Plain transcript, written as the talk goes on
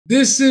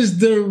This is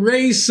the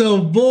race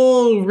of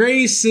all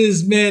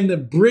races, man. The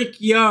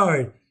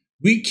Brickyard.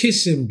 We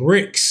kissing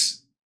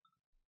bricks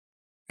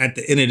at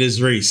the end of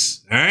this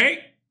race. All right?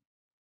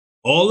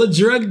 All the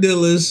drug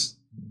dealers,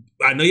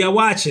 I know y'all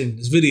watching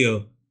this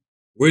video.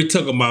 We're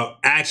talking about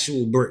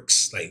actual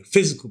bricks, like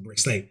physical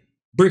bricks, like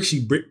bricks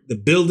you brick the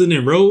building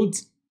and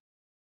roads,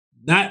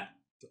 not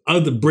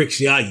other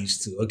bricks y'all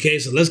used to. Okay,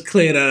 so let's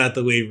clear that out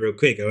the way real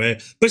quick, all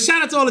right? But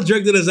shout out to all the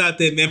drug dealers out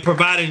there, man,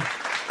 providing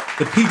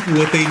the people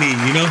what they need,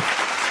 you know?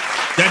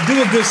 Y'all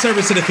do a good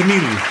service to the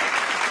community.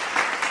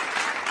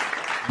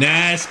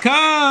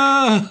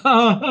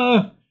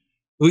 NASCAR.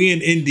 We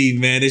in Indy,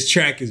 man. This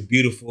track is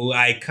beautiful,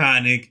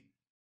 iconic.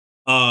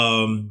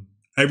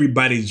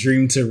 Everybody's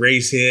dream to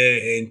race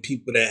here, and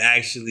people that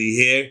actually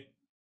here,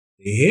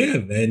 they're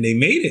here, man. They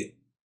made it.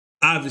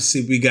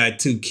 Obviously, we got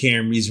two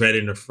Camrys right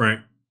in the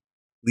front,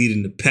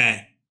 leading the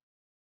pack.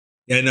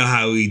 Y'all know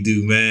how we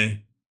do,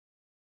 man.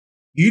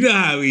 You know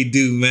how we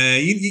do,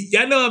 man.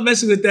 Y'all know I'm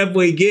messing with that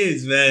boy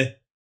Gibbs, man.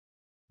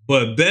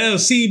 But Bell,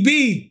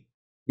 CB,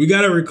 we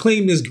got to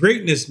reclaim this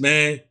greatness,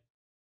 man.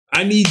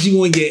 I need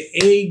you on your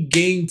A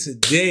game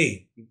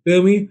today. You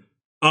feel me?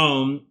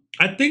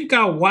 I think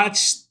I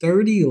watched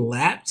 30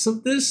 laps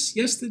of this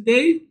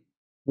yesterday.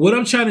 What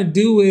I'm trying to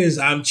do is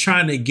I'm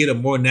trying to get a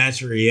more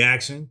natural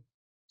reaction.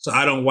 So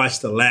I don't watch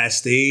the last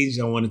stage.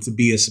 I want it to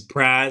be a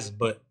surprise,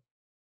 but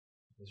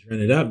let's run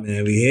it up,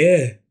 man. We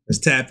here. Let's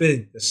tap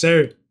in. Yes,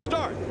 sir.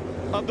 Start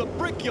of the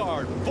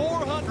Brickyard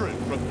 400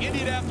 from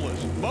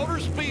Indianapolis Motor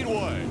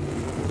Speedway.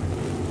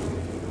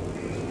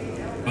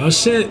 Oh,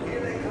 shit.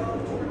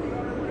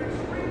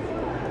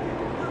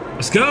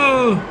 Let's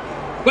go.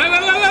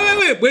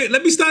 Wait.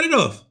 Let me start it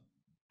off.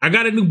 I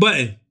got a new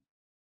button.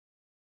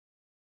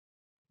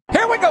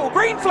 Here we go.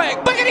 Green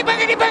flag. Boogity,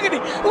 boogity, boogity.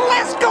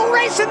 Let's go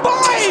racing,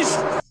 boys.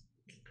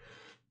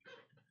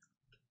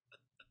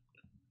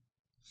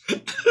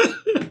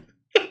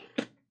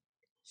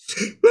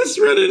 Let's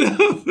run it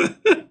up.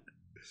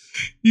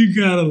 You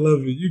gotta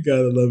love it. You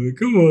gotta love it.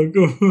 Come on,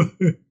 come on.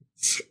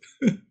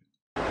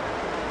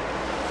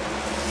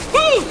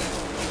 Woo!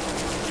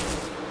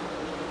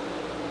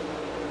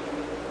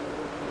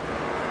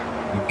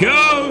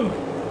 Go!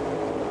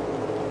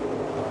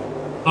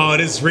 Oh,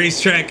 this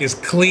racetrack is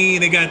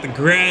clean. They got the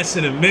grass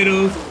in the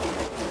middle.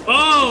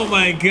 Oh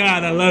my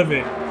God, I love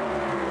it.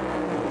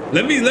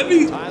 Let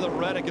me. Tyler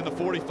Reddick in the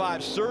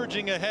 45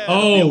 surging ahead.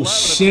 Oh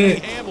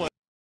shit.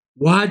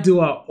 Why do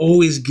I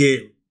always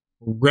get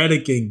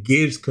Reddick and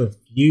Gibbs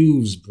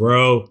confused,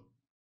 bro?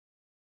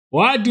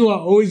 Why do I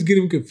always get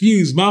them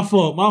confused? My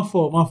fault.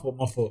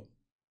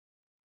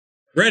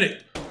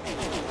 Reddick.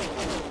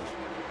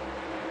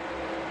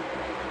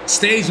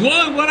 Stage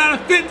 1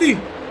 out of 50.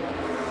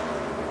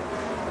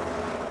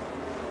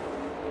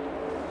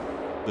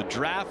 The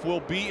draft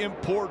will be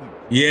important.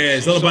 Yeah,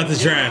 it's all about the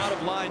draft. Out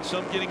of line,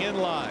 some getting in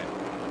line.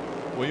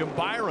 William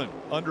Byron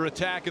under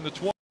attack in the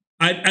 20.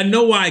 I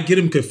know why I get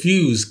them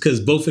confused, because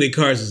both of their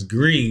cars is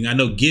green. I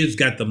know Gibbs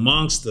got the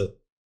Monster,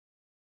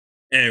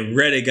 and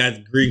Reddick got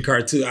the green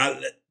car too.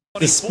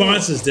 The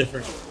sponsor's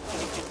different. This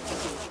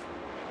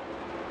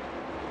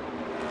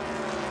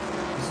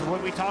is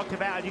what we talked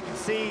about. You can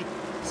see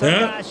some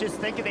guys just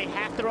thinking they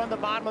have to run the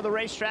bottom of the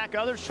racetrack.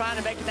 Others trying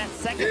to make it that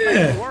second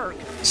lane work.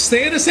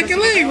 Stay in the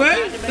second lane,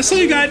 man. That's all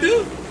you gotta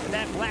do. And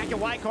that black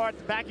and white car at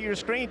the back of your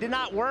screen did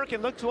not work,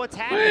 and look to what's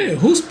happening. Hey,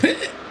 who's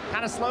pitting?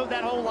 Kind of slowed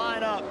that whole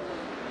line up.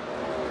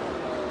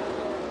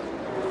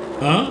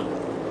 Huh?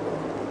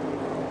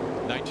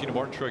 19 of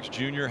Martin Truex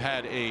Jr.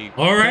 had a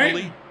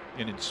penalty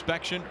in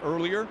inspection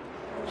earlier,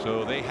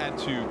 so they had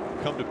to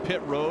come to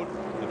pit road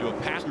and do a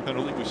pass-through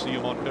penalty. We see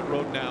him on pit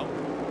road now.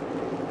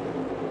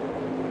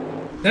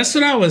 That's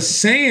what I was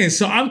saying.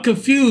 So I'm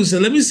confused. So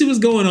let me see what's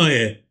going on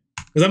here,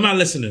 because I'm not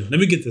listening. Let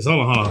me get this.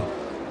 Hold on.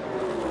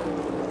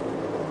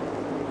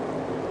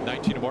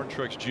 19 of Martin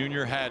Truex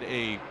Jr. had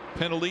a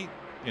penalty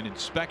in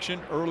inspection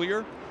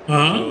earlier,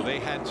 so they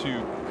had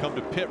to come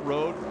to pit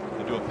road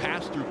and do a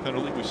pass-through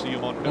penalty. We see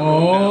him on pit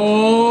road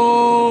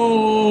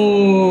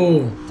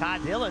now.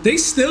 Todd Dillon, they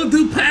still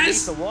do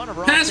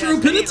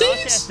pass-through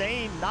penalties?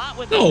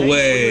 No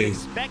way.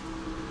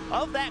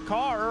 Of that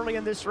car early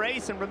in this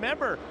race, and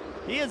remember,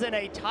 he is in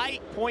a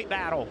tight point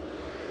battle.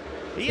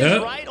 He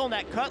is right on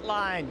that cut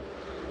line,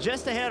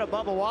 just ahead of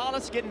Bubba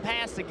Wallace, getting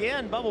passed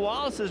again. Bubba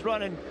Wallace is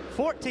running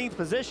 14th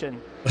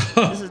position.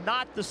 This is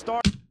not the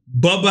start.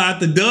 Bubba out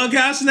the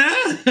doghouse now?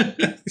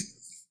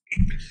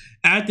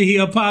 After he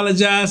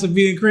apologized for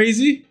being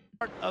crazy?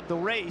 Of the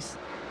race.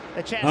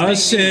 Oh,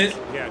 shit.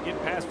 Yeah, getting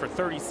past for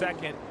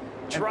 32nd.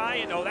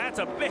 Trying. Oh, that's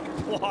a big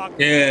block.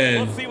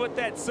 Yeah. Let's see what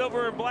that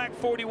silver and black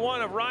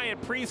 41 of Ryan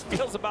Preece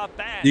feels about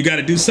that. You got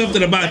to do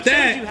something about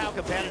that. Shows you how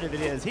competitive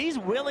it is. He's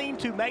willing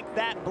to make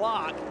that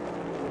block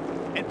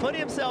and put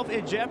himself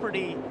in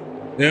jeopardy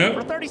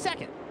for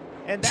 32nd.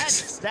 And that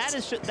is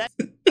for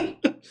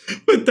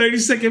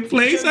 32nd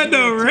place. I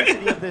know,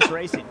 right? Of this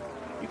racing.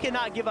 You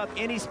cannot give up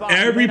any spot.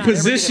 Every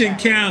position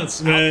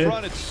counts, man. Out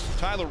front, it's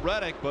Tyler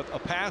Reddick, but a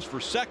pass for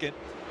second.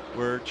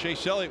 where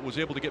Chase Elliott was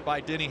able to get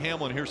by Denny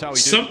Hamlin. Here's how he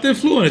did. Something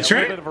flew on the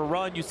track. A little bit of a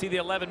run. You see the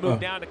 11 move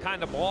down to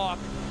kind of block.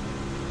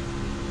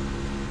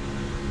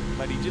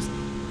 But he just,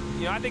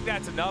 you know, I think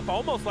that's enough.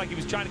 Almost like he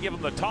was trying to give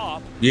him the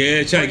top.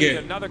 Yeah, trying to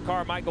get. Another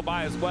car might go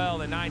by as well.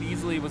 The 9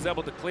 easily was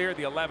able to clear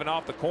the 11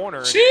 off the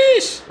corner.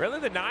 Sheesh. Really,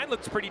 the 9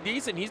 looks pretty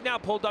decent. He's now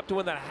pulled up to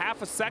within a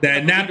half a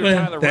second.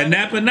 That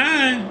Napa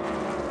 9.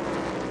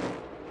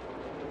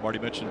 Marty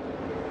mentioned.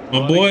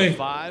 My boy.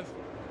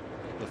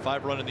 The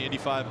 5 run in the Indy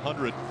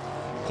 500.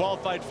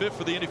 Qualified 5th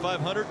for the Indy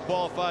 500.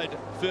 Qualified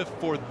 5th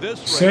for this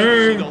race.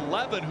 Sir. The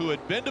 11 who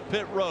had been to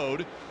pit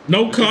road.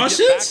 No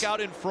cautions? Back out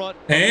in front.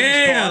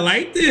 Hey, I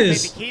like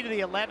this. The key to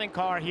the 11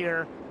 car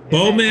here.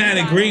 Bowman had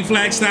a green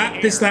flag stop,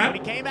 pit stop.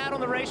 When he came out on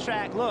the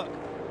racetrack, look,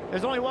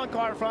 there's only one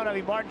car in front of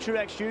him, Martin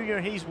Truex Jr.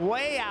 He's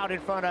way out in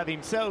front of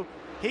him. So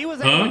he was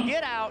able to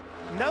get out,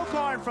 no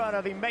car in front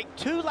of him, make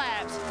 2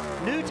 laps,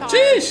 new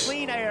tires,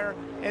 clean air,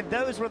 and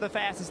those were the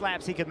fastest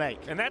laps he could make.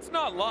 And that's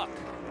not luck.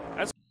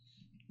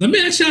 Let me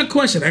ask you a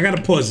question. I got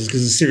to pause this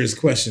because it's a serious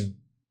question.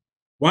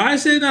 Why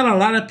is there not a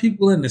lot of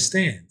people in the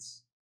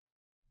stands?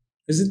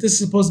 Isn't this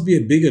supposed to be a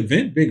big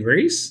event, big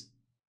race?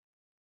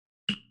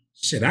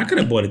 Shit, I could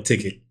have bought a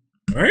ticket.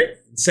 All right?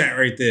 Sat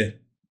right there.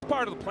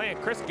 Part of the plan.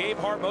 Chris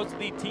Gabehart, most of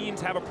the teams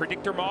have a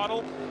predictor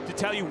model to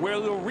tell you where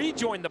they'll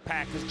rejoin the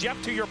pack. Because,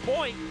 Jeff, to your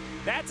point,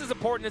 that's as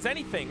important as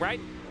anything, right?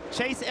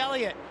 Chase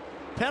Elliott,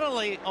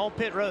 penalty on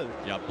pit road.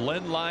 Yeah,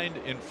 blend line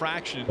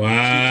infraction.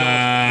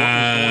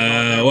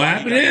 Wow. What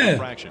happened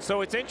there?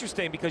 So it's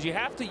interesting because you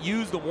have to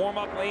use the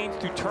warm-up lanes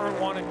to turn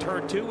 1 and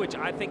turn 2, which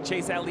I think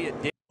Chase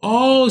Elliott did.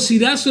 Oh, see,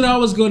 that's what I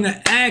was going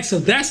to ask. So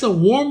that's a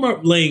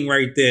warm-up lane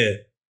right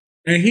there.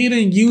 And he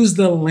didn't use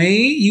the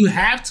lane. You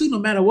have to, no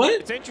matter what.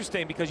 It's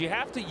interesting because you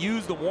have to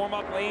use the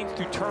warm-up lanes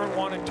to turn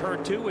 1 and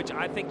turn 2, which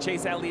I think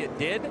Chase Elliott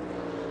did.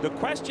 The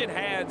question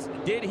has,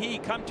 did he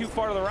come too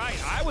far to the right?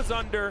 I was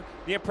under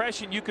the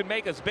impression you could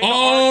make as big an arc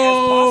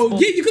as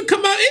possible. Yeah, you could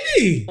come out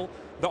any.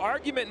 The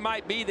argument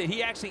might be that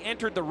he actually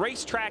entered the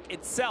racetrack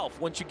itself.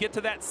 Once you get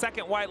to that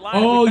second white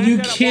line, you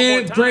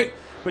can't break.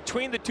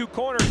 Between the 2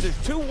 corners,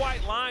 there's 2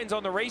 white lines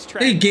on the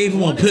racetrack. They gave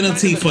him a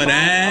penalty for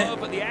that.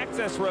 Of the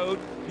access road.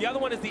 The other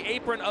one is the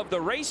apron of the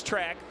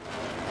racetrack.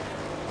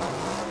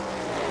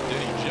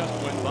 Denny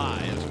just went by,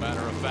 as a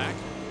matter of fact,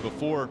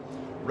 before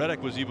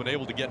Reddick was even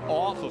able to get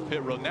off of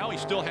pit road. Now he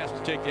still has to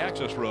take the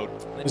access road.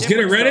 Let's get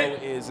it,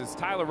 Reddick. Is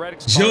Tyler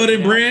Reddick's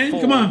Jordan Brand,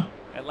 come on.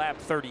 At lap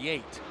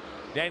 38.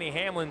 Danny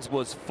Hamlin's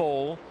was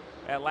full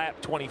at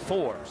lap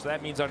 24. So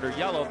that means under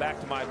yellow,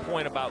 back to my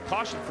point about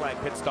caution flag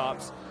pit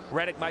stops,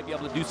 Reddick might be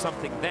able to do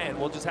something then.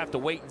 We'll just have to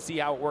wait and see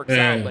how it works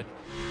out. But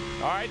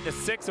all right, the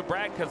 6 of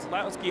Brad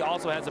Keselowski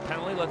also has a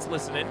penalty. Let's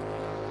listen in.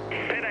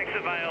 Pit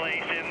exit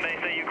violation. They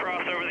say you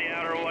cross over the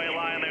outer white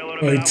line. They're a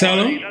little bit. Tell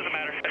them. It doesn't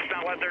matter. That's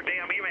not what their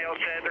damn email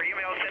said. Their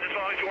email said as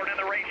long as you weren't in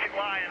the racing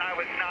line, I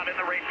was not in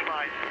the racing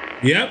line.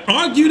 Yep,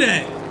 argue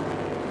that.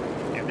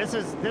 And this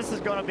is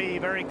going to be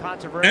very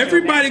controversial.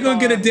 Everybody going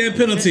to get a damn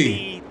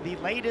penalty. The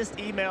latest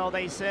email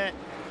they sent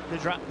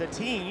the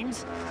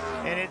teams,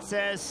 and it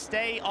says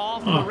stay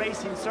off the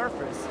racing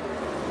surface.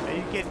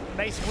 And you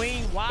may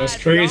swing wide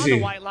beyond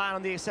the white line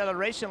on the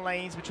acceleration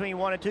lanes between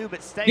 1 and 2,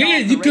 but stay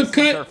off the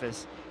racing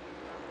surface.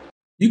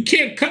 You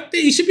can't cut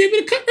there. You should be able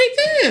to cut right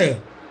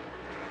there.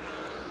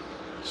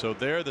 So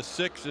there, the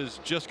 6 has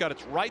just got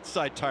its right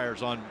side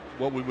tires on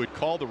what we would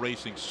call the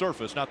racing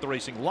surface, not the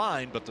racing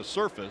line, but the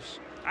surface.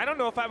 I don't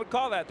know if I would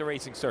call that the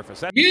racing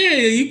surface. Yeah,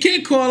 you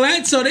can't call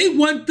that. So they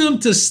want them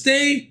to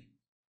stay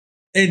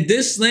in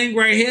this lane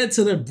right here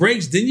to the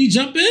brakes. Then you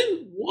jump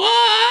in?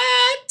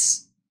 What?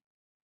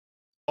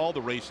 All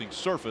the racing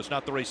surface,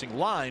 not the racing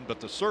line, but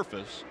the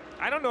surface.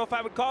 I don't know if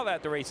I would call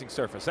that the racing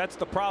surface. That's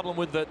the problem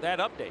with that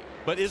update.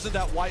 But isn't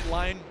that white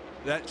line,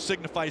 that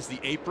signifies the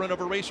apron of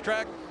a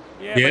racetrack?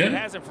 Yeah, but it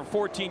hasn't for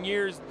 14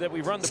 years that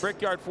we've run the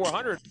Brickyard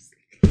 400.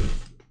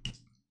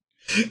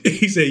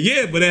 He said,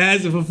 yeah, but it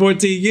hasn't for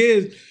 14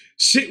 years.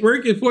 Shit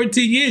worked in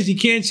 14 years. You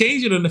can't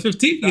change it on the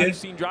 15th year. I've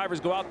seen drivers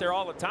go out there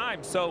all the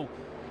time. So,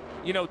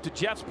 you know, to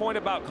Jeff's point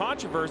about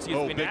controversy,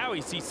 now we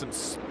see some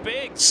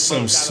big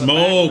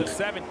smoke. The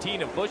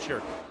 17 of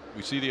Buescher.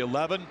 We see the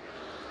 11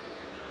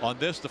 on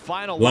this, the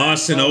final.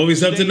 Lawson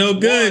always up to no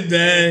good,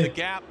 man. The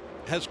gap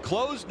has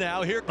closed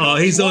now. Here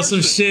comes he's on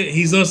some shit.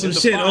 He's on some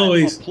shit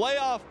always. A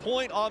playoff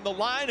point on the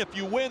line if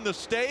you win the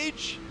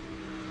stage.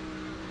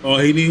 Oh,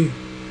 he need.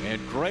 And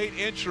great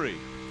entry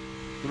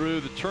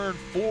through the turn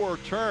 4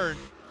 turn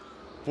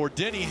for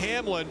Denny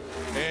Hamlin,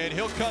 and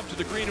he'll come to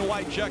the green and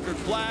white checkered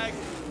flag.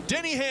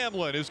 Denny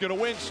Hamlin is going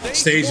to win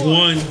stage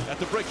one at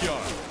the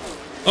Brickyard.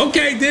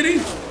 Okay,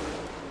 Denny.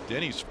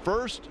 Denny's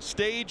first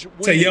stage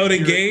win.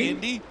 Toyota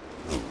game.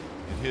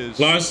 His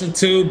Larson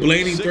 2,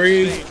 Blaney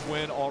 3,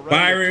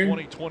 Byron,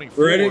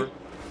 Reddick.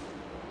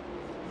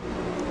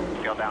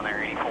 Go down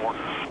there, 84.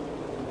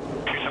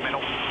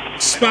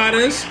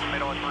 Spotters.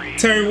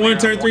 Turn 1,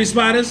 turn 3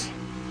 spotters.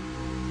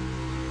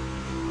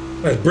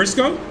 That's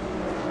Briscoe.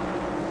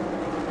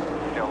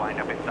 Still lined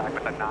up inside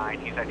with the 9.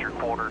 He's at your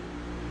quarter.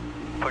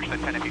 Push the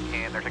 10 if you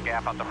can. There's a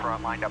gap out the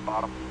front, lined up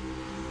bottom.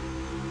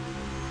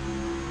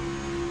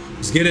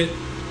 Let's get it.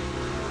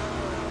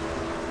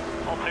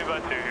 All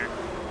 2x2 here.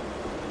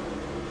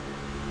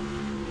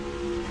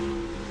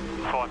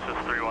 Let's watch this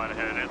 3 wide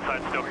ahead.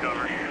 Inside still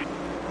covered.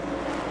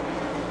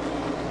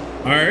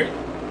 All right.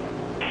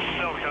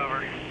 Still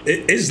covered.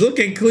 It's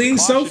looking clean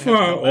so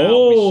far.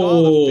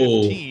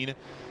 Oh.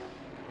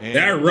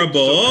 That rubber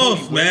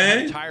off,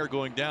 man. Tire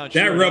going down.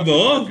 That rubber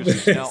off.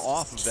 Now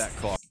off of that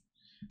car.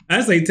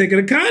 That's like taking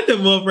a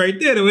condom off right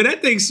there. The way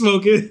that thing's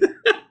smoking.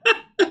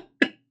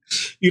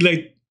 You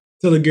like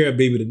tell a girl,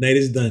 baby, the night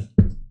is done.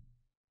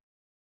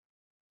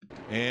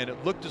 And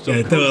it looked as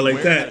though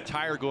like that. Had a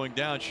tire going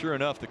down. Sure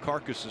enough, the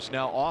carcass is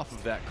now off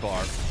of that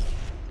car.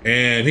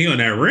 And he on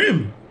that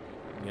rim.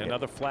 Yeah,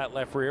 another flat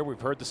left rear. We've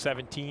heard the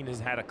 17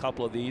 has had a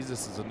couple of these.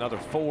 This is another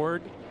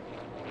Ford.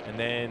 And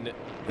then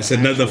it's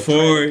another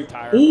Ford.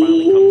 Tire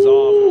finally comes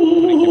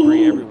off, putting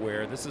debris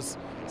everywhere. This is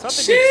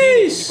something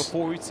we've seen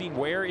before. We've seen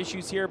wear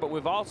issues here, but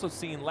we've also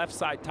seen left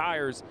side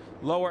tires.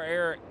 Lower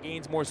air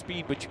gains more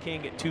speed, but you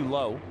can't get too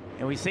low.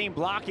 And we've seen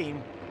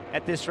blocking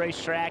at this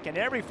racetrack in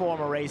every form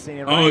of racing.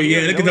 And oh,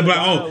 yeah, look at the block.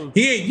 Oh,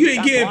 you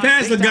ain't getting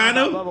past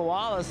Logano. Bubba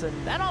Wallace,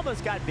 and that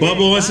almost got big.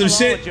 Bubba wants some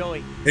shit.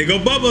 Here go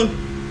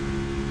Bubba.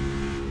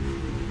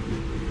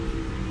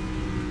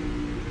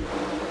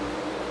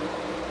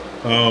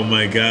 Oh,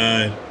 my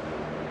God.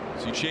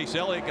 See, Chase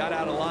Elliott got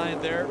out of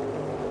line there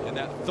in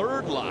that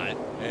third line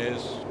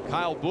as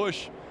Kyle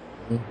Busch.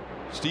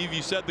 Steve,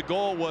 you said the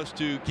goal was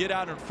to get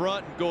out in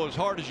front and go as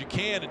hard as you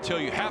can until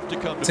you have to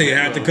come to until you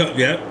have to come,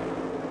 yeah.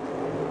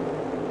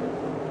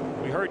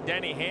 We heard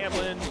Denny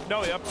Hamlin.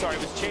 No, I'm sorry,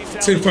 it was Chase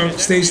Elliott. From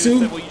stage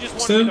 2. Well, you just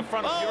wanted in the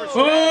front of yours.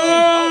 Oh,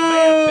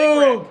 man, big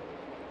wreck.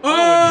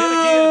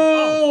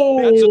 Oh,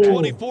 and hit again. That's a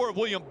 24 of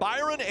William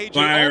Byron. AJ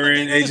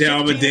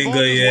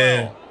Allmendinger,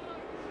 yeah. Well.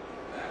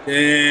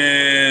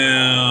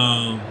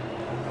 Damn.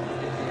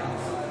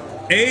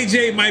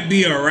 AJ might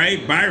be all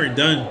right. Byron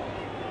done.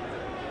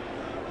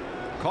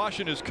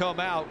 Caution has come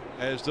out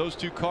as those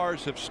two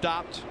cars have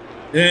stopped.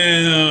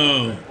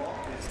 Damn.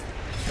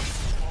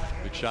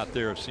 Good shot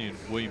there of seeing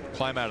William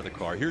climb out of the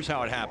car. Here's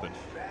how it happened.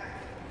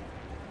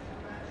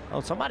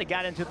 Oh, somebody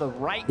got into the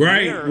right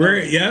rear.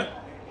 Yep.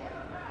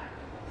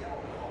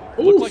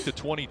 It looked like the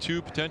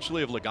 22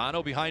 potentially of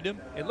Logano behind him.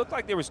 It looked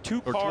like there was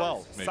 2 cars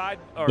 12, side.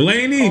 Or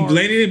Blaney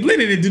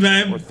didn't do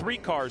nothing. Or 3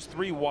 cars,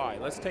 3 wide.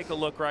 Let's take a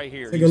look right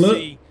here. Take a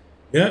look.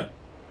 Yeah.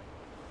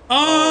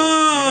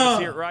 Oh, you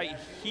see it right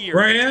here.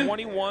 Right here?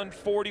 21,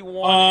 41.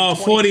 Oh,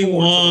 41.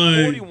 So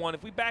the 41.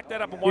 If we back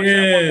that up and watch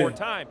that one more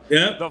time,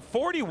 the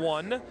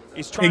 41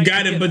 is trying to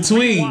get in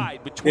between.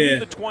 Wide, between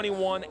the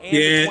 21 and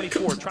the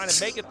 24, trying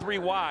to make it 3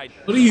 wide.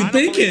 What are you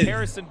thinking?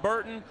 Harrison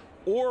Burton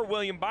or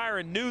William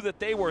Byron knew that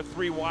they were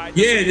 3 wide.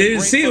 Yeah, they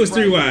didn't see it was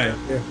 3 wide.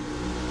 Yeah.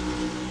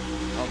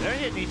 Oh, they're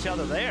hitting each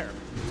other there.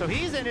 So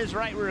he's in his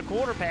right rear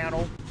quarter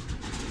panel.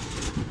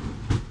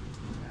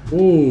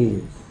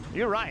 Ooh.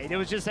 You're right. It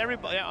was just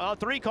everybody.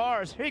 3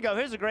 cars. Here you go.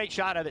 Here's a great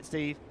shot of it,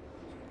 Steve.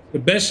 The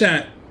best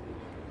shot.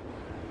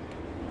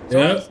 So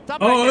yeah.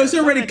 Oh, it's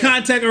already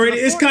contact already.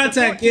 It's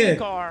contact, yeah.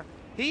 Car,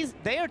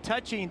 they are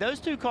touching those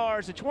 2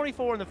 cars, the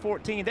 24 and the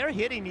 14. They're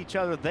hitting each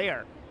other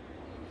there.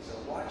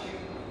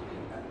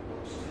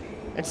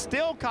 And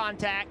still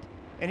contact.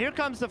 And here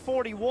comes the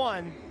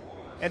 41.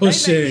 And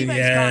pushing, they make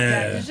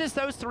contact. It's just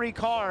those 3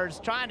 cars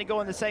trying to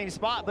go in the same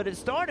spot. But it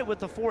started with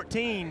the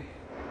 14.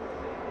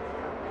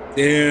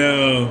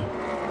 Damn.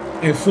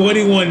 And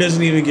 41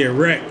 doesn't even get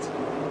wrecked.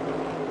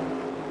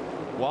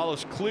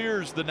 Wallace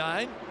clears the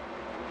 9.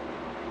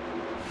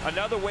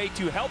 Another way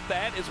to help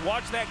that is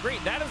watch that green.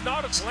 That is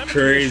not a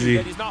telemetry crazy. issue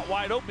that he's not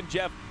wide open,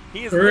 Jeff.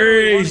 He is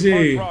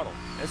crazy. Throttle.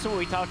 That's what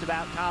we talked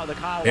about, the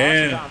Kyle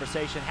Larson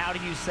conversation. How do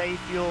you save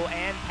fuel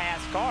and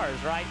pass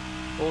cars, right?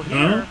 Well,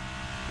 here,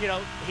 you know,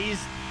 he's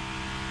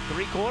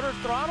 3/4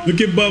 throttle.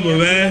 Look at Bubba,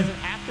 man. Doesn't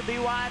have to be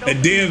wide open.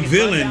 A damn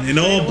villain in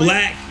all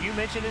black. You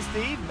mentioned it,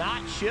 Steve.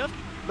 Not shift.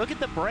 Look at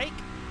the brake.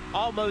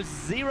 Almost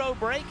 0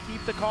 brake.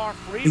 Keep the car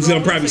free. He's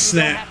gonna probably so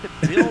snap.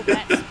 You don't have to build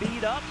that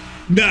speed up.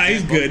 Nah,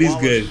 he's good. He's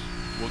good.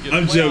 We'll get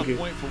I'm a joking.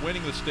 Point for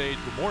winning the stage,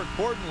 but more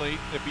importantly,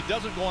 if he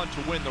doesn't go on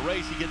to win the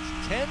race, he gets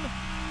 10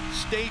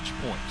 stage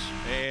points.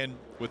 And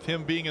with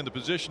him being in the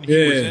position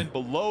he was in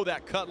below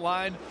that cut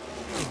line,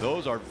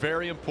 those are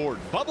very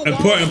important. Bubba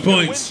important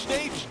points. Win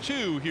stage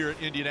 2 here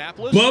at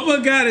Indianapolis.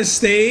 Bubba got a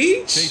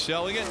stage. Chase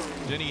Elliott,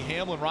 Denny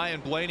Hamlin,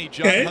 Ryan Blaney,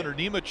 John Hunter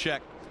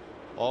Nemechek.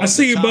 I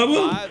see you,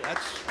 Bubba. 5.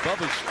 That's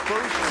Bubba's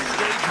first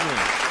stage win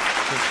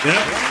since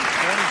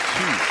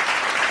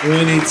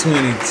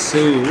 2022.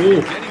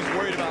 Ooh. Denny's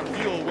worried about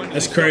fuel. When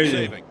that's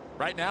crazy.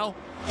 Right now?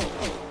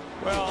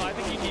 Well, I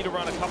think you need to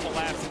run a couple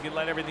laps and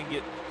let everything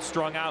get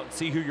strung out and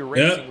see who you're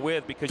racing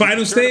with. Because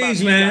final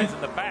stage, man.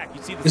 In the back.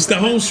 You see it's the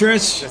home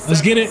stretch.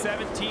 Let's get it.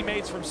 7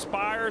 teammates from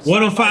Spire.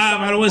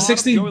 105 out of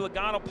 160. Joey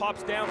Logano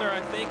pops down there,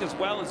 I think, as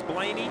well as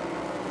Blaney.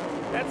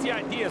 That's the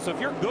idea. So if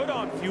you're good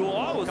on fuel,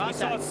 always we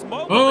saw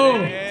smoke. Oh,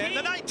 and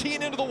the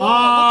 19 into the wall.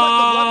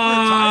 Looks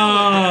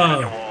like the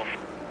left rear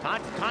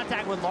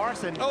Contact with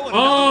Larson.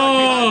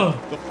 Oh,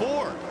 the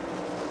 4.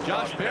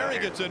 Josh Berry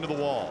gets into the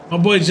wall. My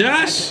boy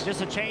Josh.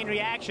 Just a chain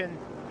reaction.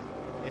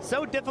 It's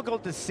so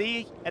difficult to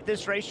see at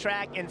this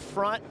racetrack in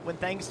front when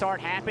things start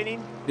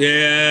happening.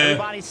 Yeah.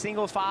 Everybody's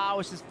single file.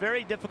 It's just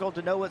very difficult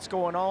to know what's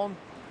going on.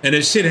 And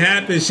if shit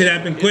happens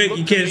quick.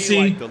 You can't see.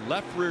 Like the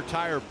left rear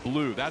tire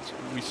blew.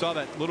 We saw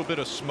that little bit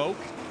of smoke.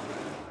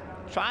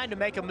 Trying to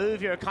make a move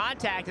here,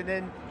 contact, and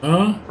then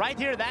right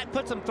here, that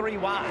puts them 3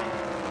 wide.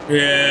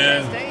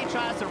 Yeah. Chastain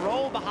tries to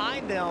roll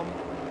behind them,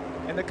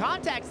 and the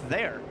contact's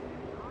there.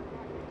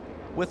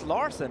 With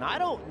Larson, I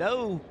don't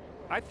know.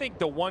 I think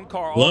the one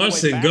car all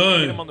Larson the way back going.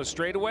 hit him on the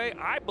straightaway.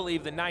 I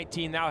believe the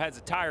 19 now has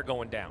a tire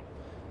going down.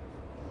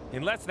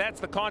 Unless that's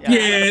the contact.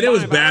 Yeah, there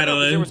was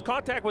battling. There was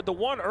contact with the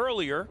one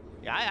earlier.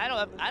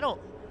 Yeah,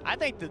 I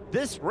think that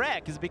this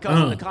wreck is because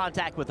of the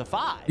contact with the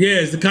 5. Yeah,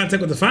 it's the contact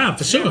with the 5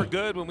 for sure. Never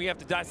good when we have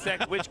to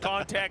dissect which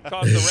contact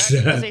caused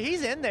the wreck. See,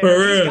 he's in there. For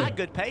He's real. got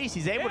good pace.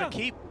 He's able to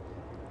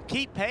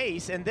keep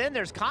pace, and then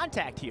there's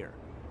contact here.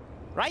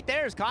 Right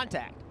there is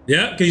contact.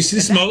 Yeah, can you see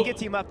the And smoke? that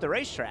gets him up the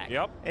racetrack.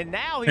 Yep. And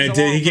now he's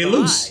Until along he for get the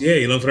loose. ride. Yeah,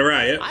 he along for the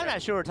ride. Yeah. I'm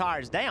not sure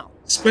tire's down.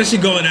 Especially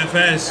going that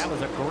fast. That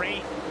was a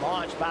great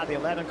launch by the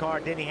 11 car,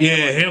 Denny Yeah,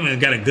 Hamlin. Hamlin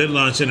got a good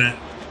launch in that.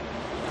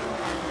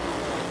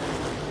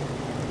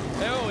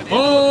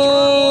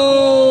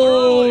 Oh!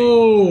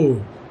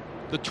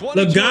 The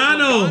 22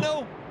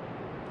 Logano.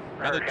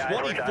 Now the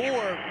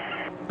 24.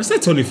 That's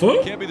not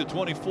 24. Can't be the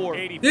 24.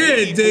 84. Yeah,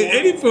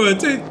 84.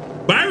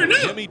 Byron up.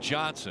 Jimmy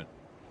Johnson.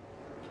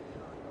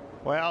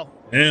 Well,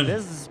 Damn.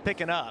 business is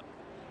picking up.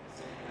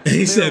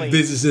 He said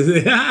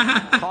businesses.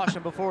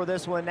 Caution before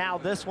this one. Now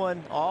this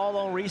one, all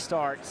on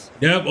restarts.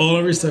 Yep, all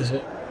on restart.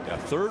 A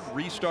third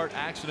restart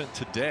accident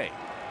today.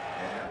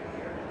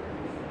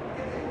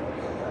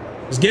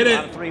 Let's get A it.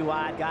 lot of 3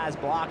 wide guys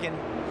blocking.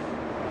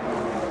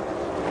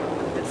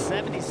 It's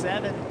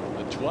 77.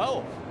 The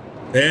 12.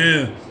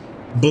 Damn.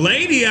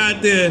 Blaney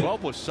out there.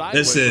 12 was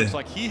sideways. Listen. Looks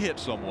like he hit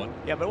someone.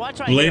 Yeah, but watch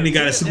right Blaney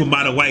here. got a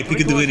supermodel wife. He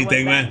can do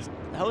anything, man.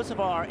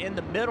 Hocevar in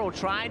the middle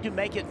trying to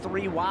make it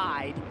 3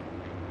 wide.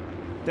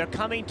 They're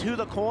coming to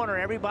the corner.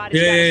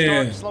 Everybody's got to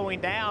start slowing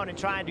down and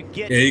trying to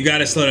get you got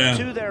to slow down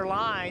to their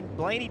line.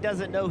 Blaney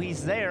doesn't know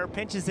he's there,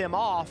 pinches him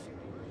off.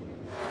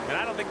 And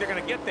I don't think they're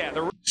going to get that.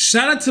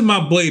 Shout out to my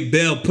boy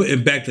Bell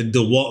putting back the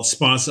DeWalt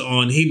sponsor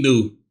on. He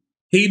knew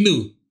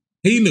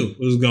what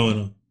was going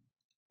on.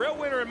 Real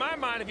winner in my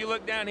mind, if you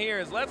look down here,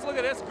 is let's look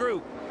at this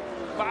group.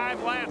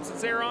 5 laps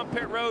since they're on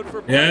pit road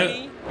for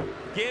Blaney,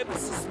 Gibbs,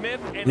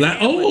 Smith, and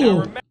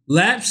Hamlin.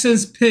 Lap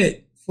since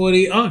pit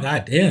 40. Oh,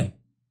 goddamn.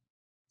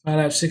 5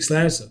 laps, 6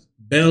 laps.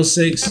 Bell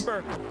 6.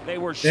 Remember, they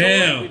were short.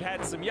 Damn. We've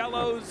had some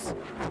yellows.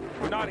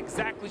 We're not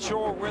exactly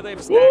sure where they've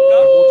stacked up.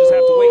 We'll just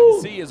have to wait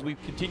and see as we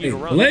continue to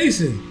run.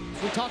 Blazing.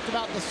 We talked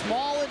about the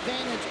small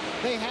advantage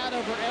they had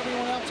over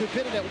everyone else who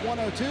pitted at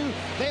 102.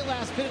 They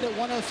last pitted at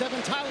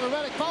 107. Tyler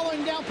Reddick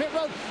following down pit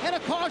road, and a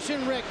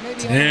caution, Rick.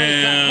 Maybe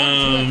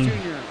Damn.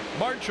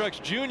 Martin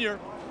Truex Jr.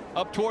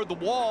 up toward the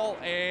wall,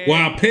 and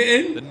while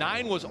pitting, the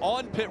 9 was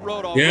on pit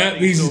road already. Yeah,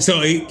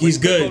 he's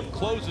good. Road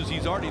closes,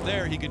 he's already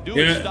there. He can do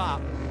a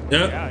stop.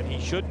 Yep. Yeah, and he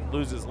shouldn't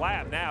lose his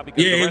lap now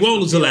because he won't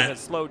lose a lap.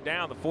 Has slowed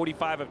down. The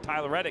 45 of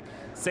Tyler Reddick,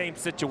 same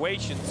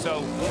situation. So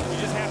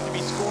you just have to be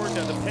scored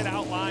to the pit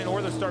outline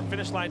or the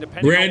start-finish line,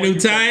 depending brand on new when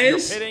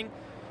tires. you're pitting.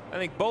 I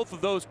think both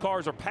of those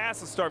cars are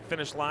past the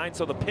start-finish line,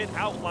 so the pit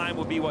outline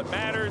will be what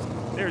matters.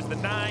 There's the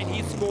 9.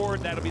 He scored.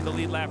 That'll be the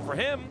lead lap for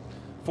him.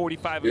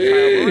 45 of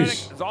Tyler Reddick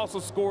has also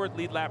scored,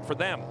 lead lap for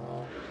them.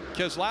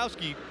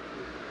 Keselowski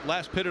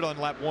last pitted on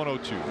lap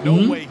 102.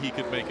 No way he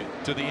could make it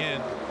to the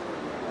end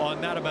on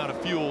that amount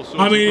of fuel. So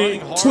I mean,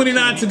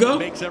 29 to go.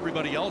 Makes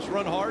everybody else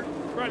run hard.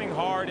 Running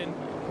hard and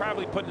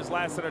probably putting his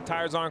last set of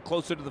tires on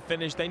closer to the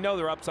finish. They know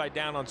they're upside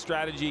down on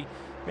strategy.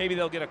 Maybe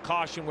they'll get a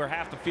caution where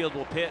half the field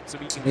will pit, so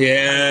we can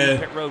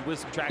pit road with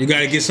some track. You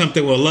got to get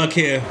something with luck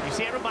here. You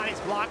see everybody's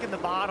blocking the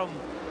bottom,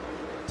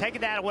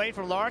 taking that away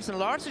from Larson.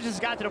 Larson just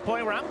got to the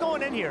point where I'm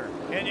going in here,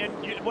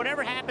 and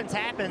whatever happens,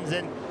 happens,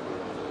 and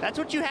that's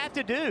what you have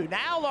to do.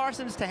 Now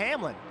Larson's to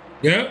Hamlin.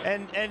 Yeah.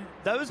 And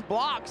those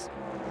blocks,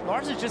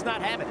 Larson's just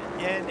not having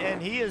it,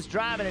 and he is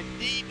driving it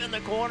deep in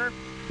the corner.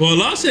 Well,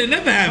 Larson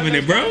never having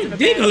it, bro.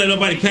 He ain't gonna let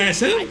nobody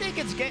pass him. I think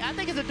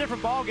it's a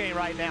different ball game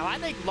right now. I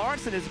think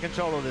Larson is in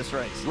control of this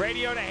race.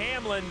 Radio to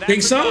Hamlin.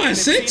 Think so at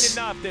 6? They've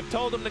seen enough. They've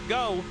told him to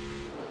go.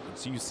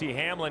 So you see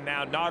Hamlin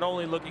now not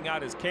only looking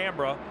out his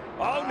camera.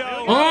 Oh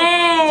no!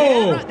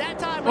 Oh! See, that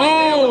time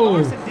right there, what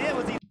Larson did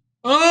was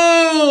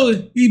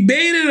he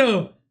baited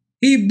him.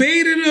 He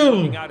baited him.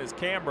 Looking out his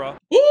camera.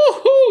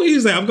 Woohoo!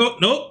 He's like, I'm going.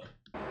 Nope.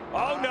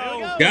 Oh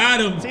no!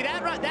 Got him. See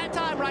that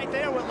time right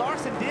there, what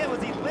Larson did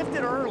was he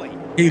lifted early.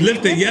 He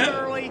lifted,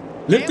 early.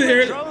 Lifted Hamlin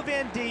early. Drove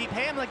in deep.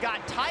 Hamlin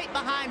got tight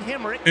behind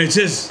Hemrick. It's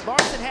just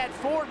Larson had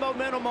forward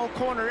momentum on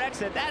corner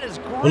exit. That is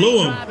great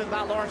driving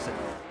by Larson.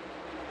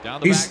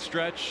 Down the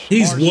backstretch.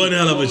 He's one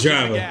hell of a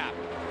driver.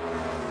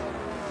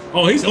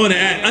 Oh, he's on the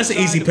app. That's an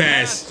easy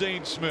pass.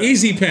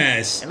 Easy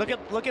pass. And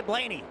look at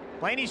Blaney.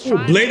 Blaney's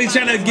trying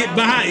to get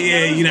behind.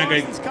 Yeah, you're not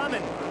gonna.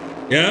 Coming.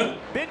 Yeah.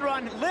 Bid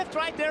run, lift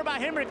right there by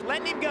Hemrick,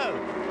 letting him go.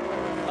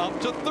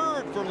 Up to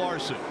third for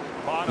Larson.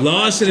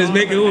 Larson is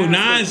making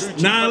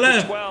 9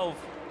 left. 12.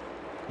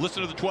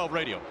 Listen to the 12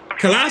 radio.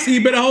 Kolosky,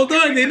 you better hold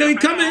on. They know he's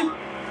coming.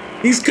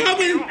 He's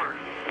coming.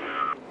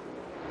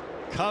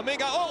 Coming.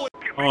 Oh,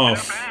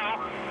 off.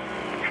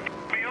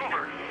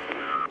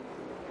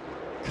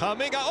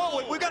 Coming.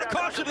 Oh, we got a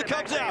caution that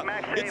comes out.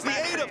 It's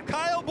the 8 of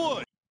Kyle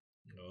Busch.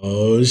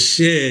 Oh,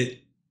 shit.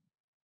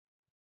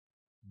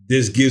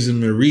 This gives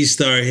him a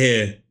restart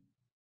here.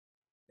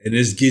 And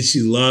this gets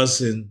you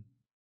Lawson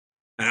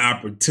an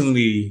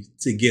opportunity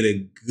to get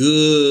a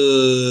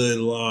good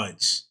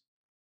launch.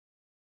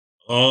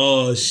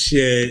 Oh,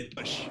 shit.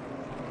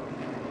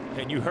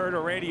 And you heard a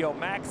radio,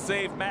 max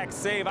save, max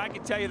save. I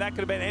can tell you that could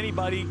have been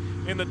anybody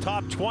in the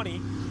top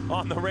 20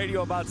 on the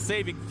radio about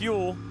saving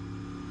fuel.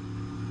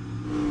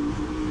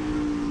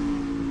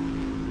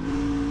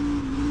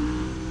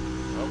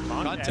 Oh,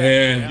 contact.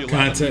 Yeah,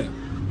 contact.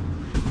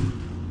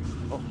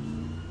 Oh.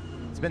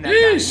 It's been that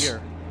time of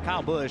year.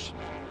 Kyle Busch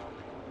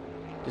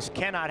just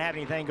cannot have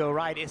anything go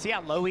right. See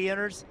how low he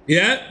enters?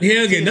 Yeah,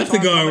 he'll get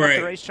nothing going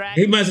right.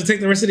 He might as well take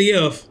the rest of the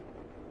year off.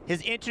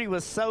 His entry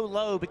was so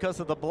low because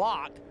of the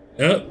block.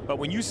 Yep. But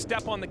when you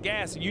step on the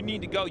gas and you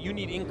need to go, you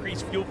need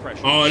increased fuel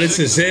pressure. Oh, this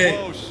is it.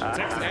 And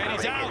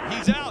he's out.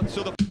 He's out.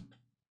 So the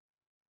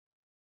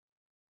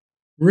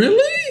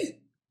really?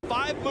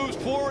 5 moves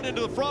forward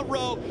into the front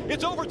row.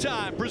 It's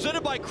overtime.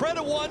 Presented by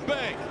Credit One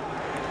Bank.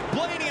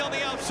 Blaney on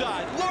the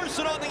outside.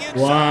 Larson on the inside.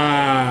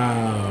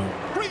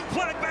 Wow. Green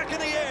flag back in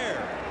the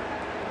air.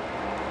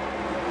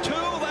 2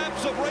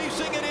 laps of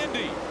racing in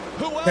Indy.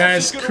 Who else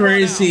That's is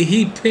crazy.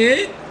 He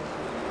pit.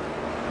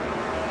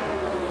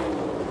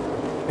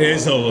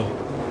 It's over.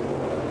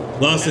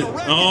 Lost it.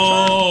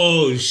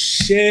 Oh,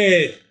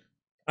 shit.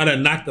 I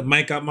done knocked the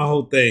mic out my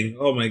whole thing.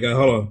 Oh, my God.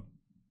 Hold on.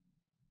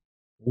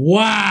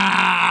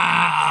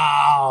 Wow.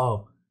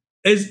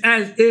 It's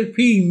as if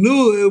he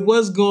knew it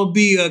was going to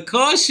be a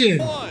caution.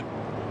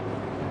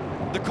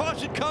 The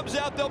caution comes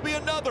out. There'll be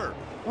another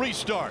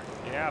restart.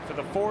 Yeah, for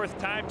the 4th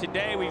time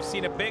today, we've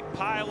seen a big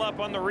pile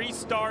up on the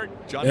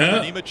restart. John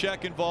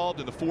Nemechek involved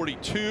in the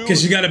 42.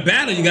 Because you got to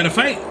battle. You got to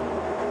fight.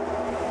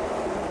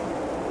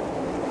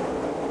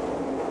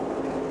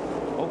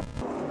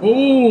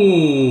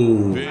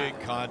 Oh, big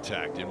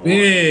contact in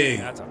big.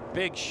 That's a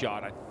big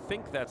shot. I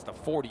think that's the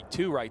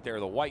 42 right there.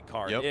 The white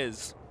car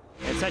is.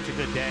 It's such a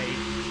good day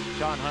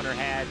John Hunter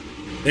had.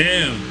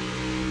 Damn.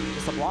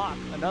 Just a block,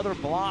 another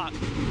block. So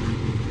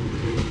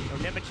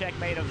Nemechek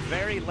made a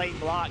very late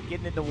block,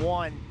 getting into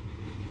 1.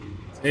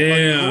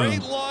 Damn. A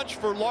great launch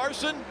for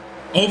Larson.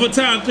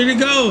 Overtime, 3 to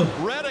go.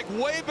 Reddick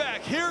way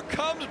back. Here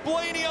comes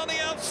Blaney on the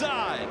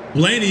outside.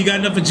 Blaney, you got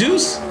enough of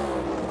juice?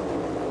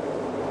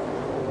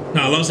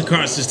 No, Lawson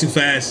car's just too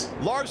fast.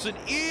 Larson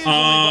easily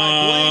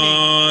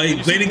by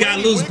Blaney. Blaney got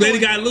loose. Blaney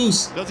got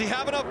loose. Does he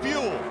have enough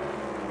fuel?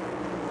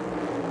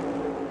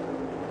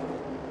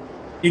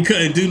 He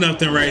couldn't do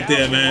nothing right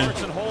there, man.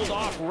 Larson hold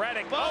off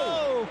Reddick.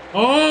 Oh!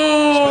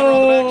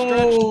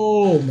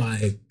 Oh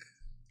my!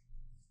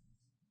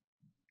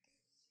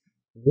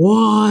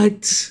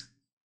 What?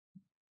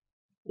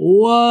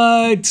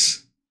 What?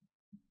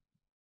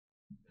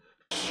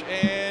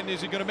 And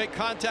is he going to make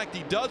contact?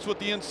 He does with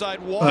the inside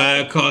wall.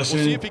 Caution.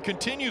 We'll see if he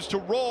continues to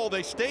roll.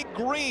 They stay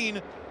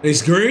green.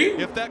 It's green?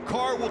 If that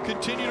car will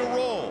continue to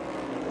roll.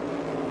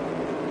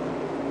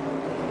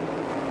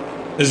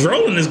 It's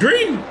rolling. It's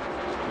green.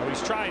 Oh,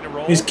 he's trying to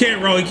roll. He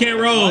can't roll. He can't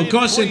roll.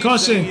 Caution,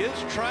 caution. He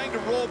is trying to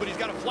roll, but he's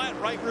got a flat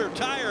right rear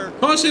tire.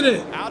 Caution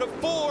it. Out of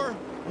 4.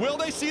 Will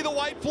they see the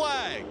white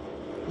flag?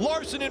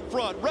 Larson in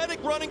front.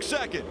 Reddick running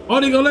second.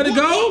 Oh, they gonna let it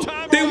go?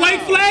 They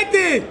white flagged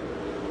it.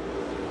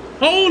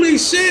 Holy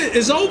shit,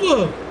 it's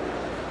over.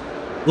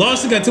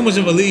 Lawson got too much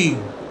of a lead.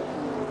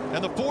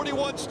 And the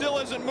 41 still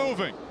isn't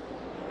moving.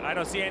 I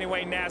don't see any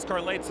way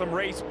NASCAR lets them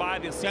race by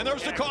this. And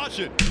there's the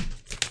caution.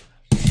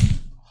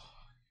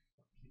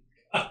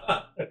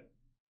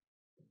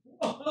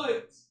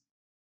 What?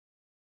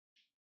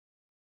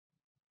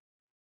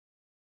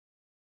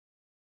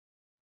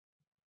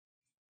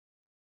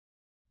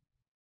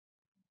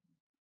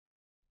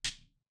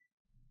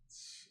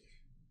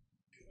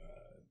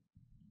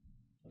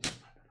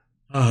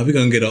 We're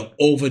going to get an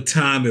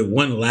overtime at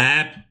 1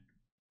 lap.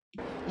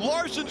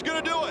 Larson's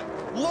going to do it.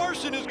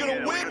 Larson is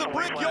going to win the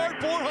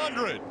Brickyard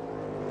 400.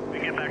 We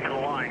get back to the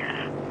line.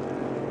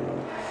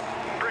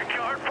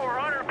 Brickyard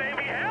 400,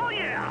 baby. Hell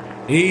yeah.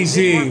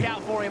 Easy. It worked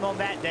out for him on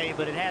that day,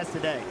 but it has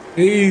today.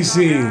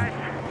 Easy.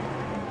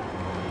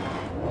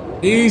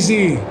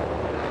 Easy.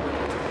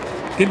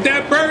 Get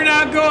that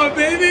burnout going,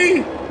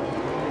 baby.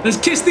 Let's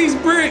kiss these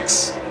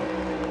bricks.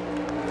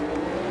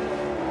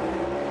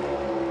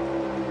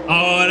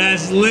 Oh,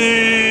 that's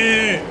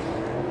lit.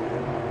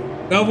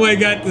 That boy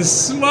got the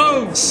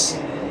smokes.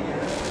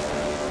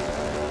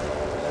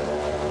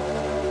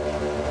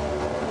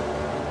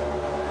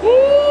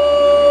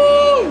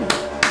 Woo!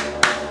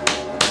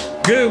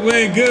 Good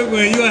win, good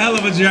win. You a hell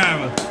of a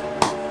driver.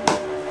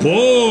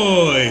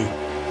 Boy.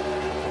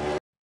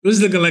 This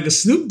is looking like a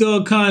Snoop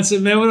Dogg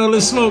concert, man, with all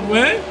this smoke,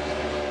 man.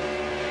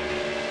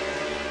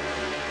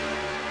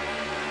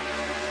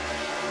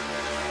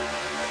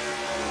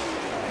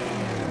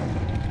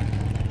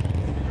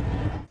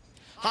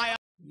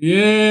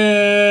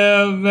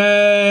 Yeah,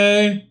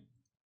 man.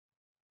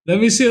 Let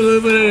me see a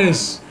little bit of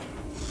this.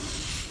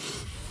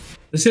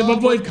 Let's hit my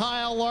boy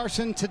Kyle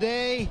Larson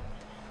today.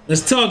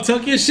 Let's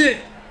talk your shit.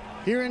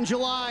 Here in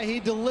July, he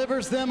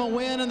delivers them a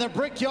win in the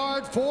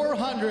Brickyard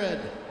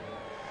 400.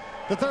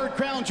 The third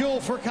crown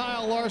jewel for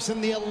Kyle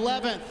Larson, the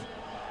 11th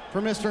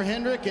for Mr.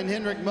 Hendrick and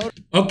Hendrick Motor.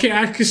 Okay,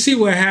 I can see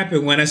what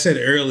happened when I said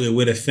earlier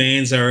where the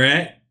fans are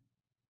at.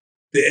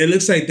 It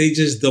looks like they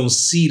just don't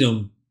seat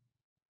them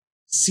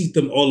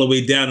all the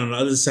way down on the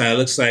other side. It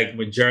looks like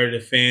majority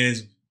of the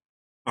fans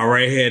are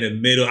right here in the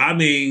middle. I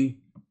mean,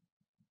 I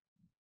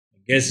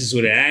guess it's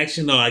with the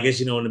action, or I guess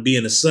you don't want to be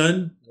in the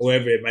sun,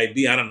 wherever it might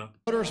be. I don't know.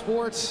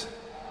 Motorsports.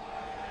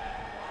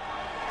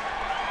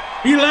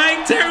 He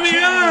like, turn me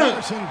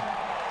up.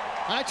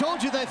 I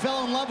told you they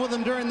fell in love with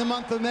him during the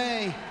month of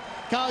May.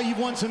 Kyle, you've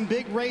won some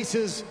big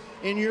races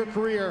in your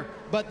career,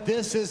 but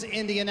this is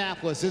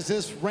Indianapolis. Is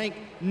this ranked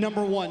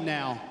 #1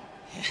 now?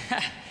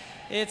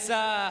 It's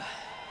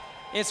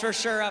for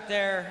sure up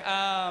there.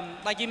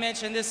 Like you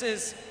mentioned, this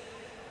is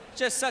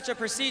just such a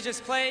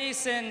prestigious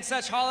place and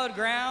such hallowed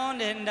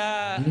ground,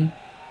 and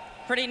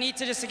pretty neat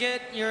to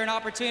get an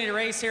opportunity to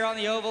race here on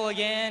the oval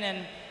again.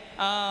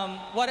 And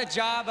what a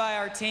job by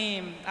our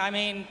team. I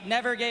mean,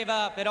 never gave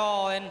up at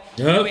all. And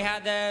you know, we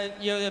had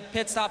the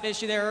pit stop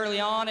issue there early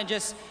on, and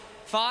just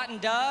fought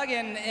and dug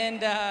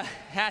and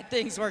had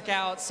things work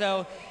out.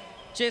 So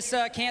just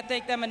can't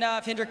thank them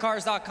enough.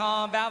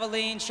 HendrickCars.com,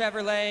 Valvoline,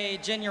 Chevrolet,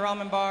 Ginya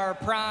Ramen Bar,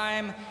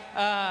 Prime,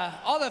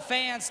 all the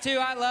fans too.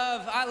 I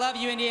love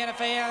you, Indiana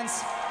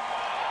fans.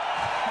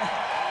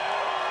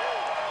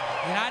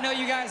 And I know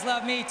you guys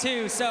love me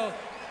too. So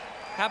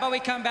how about we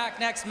come back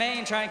next May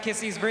and try and kiss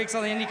these bricks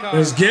on the IndyCar?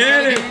 Let's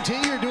get it.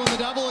 You're doing the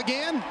double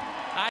again?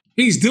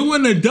 He's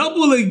doing the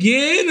double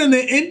again in the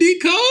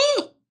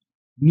IndyCar?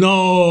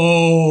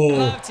 No.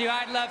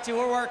 I'd love to.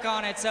 We'll work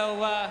on it.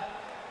 So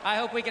I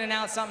hope we can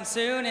announce something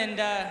soon,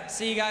 and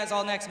see you guys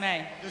all next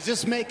May. Does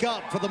this make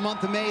up for the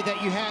month of May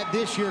that you had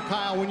this year,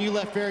 Kyle, when you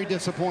left very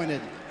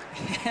disappointed?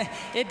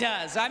 It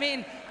does. I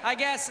mean, I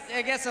guess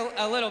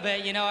a little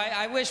bit. You know,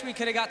 I wish we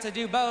could have got to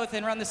do both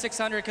and run the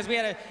 600, because we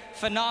had a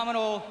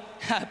phenomenal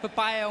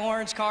papaya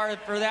orange car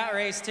for that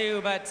race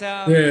too. But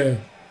yeah,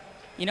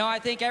 you know, I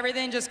think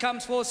everything just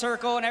comes full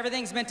circle, and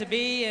everything's meant to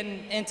be.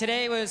 And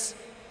today was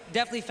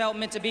definitely felt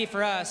meant to be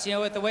for us. You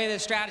know, with the way the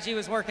strategy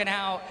was working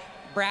out,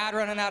 Brad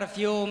running out of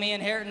fuel, me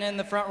and Harrington in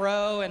the front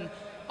row, and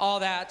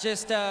all that.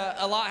 Just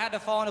a lot had to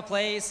fall into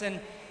place, and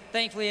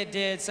thankfully it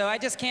did. So I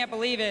just can't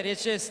believe it.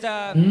 It's just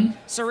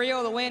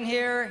surreal to win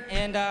here,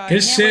 and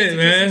good shit,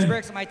 man. These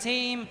bricks with my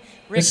team.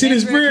 Let's see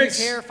these bricks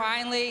here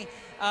finally.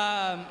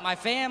 My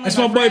family, that's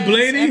my boy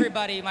Blaney.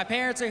 Everybody, my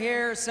parents are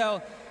here,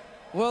 so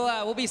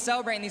we'll be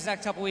celebrating these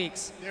next couple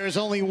weeks. There's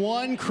only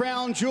one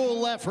crown jewel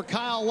left for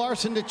Kyle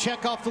Larson to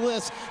check off the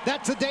list.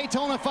 That's the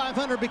Daytona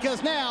 500,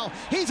 because now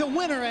he's a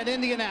winner at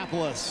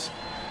Indianapolis.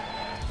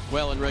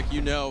 Well, and Rick,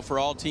 you know, for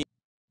all Team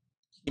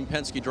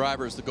Penske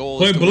drivers, the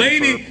goal is to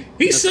Blaney, win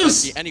he's so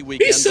any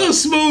weekend, he's so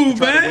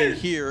smooth, man.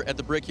 Here at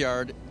the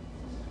Brickyard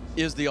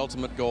is the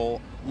ultimate goal.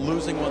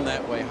 Losing one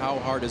that way, how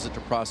hard is it to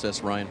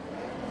process, Ryan?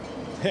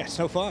 Yeah,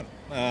 so fun.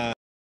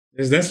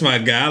 That's my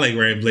guy. I like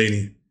Ryan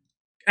Blaney.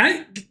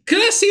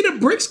 Can I see the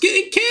bricks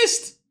getting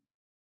kissed?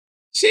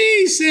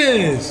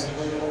 Jesus.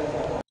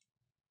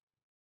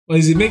 Well,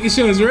 is he making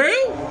sure it's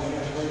real?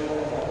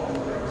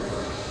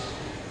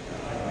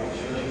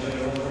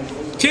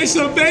 Kiss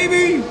him,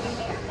 baby.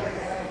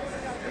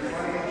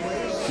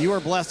 You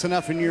were blessed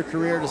enough in your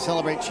career to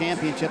celebrate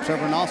championships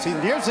over an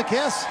off-season. Here's a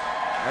kiss.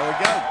 There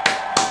we go.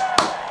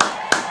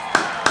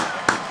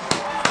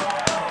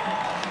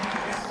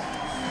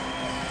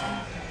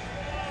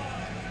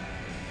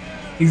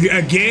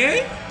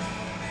 Again?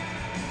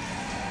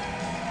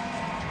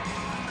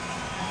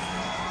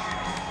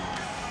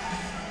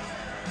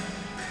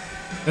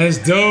 That's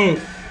dope.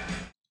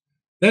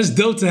 That's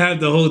dope to have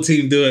the whole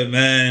team do it,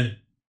 man.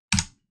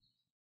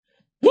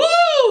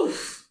 Woo!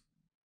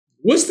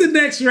 What's the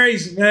next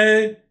race,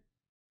 man?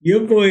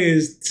 Your boy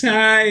is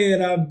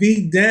tired. I'm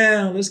beat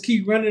down. Let's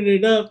keep running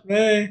it up,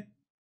 man.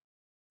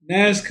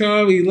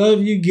 NASCAR, we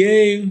love you,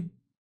 game.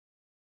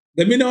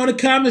 Let me know in the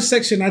comment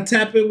section. I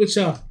tap in with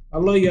y'all. I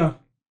love y'all.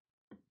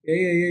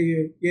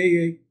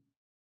 Yeah.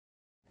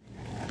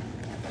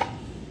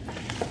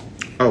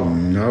 Oh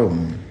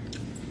no.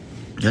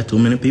 Got too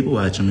many people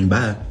watching me.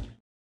 Bye.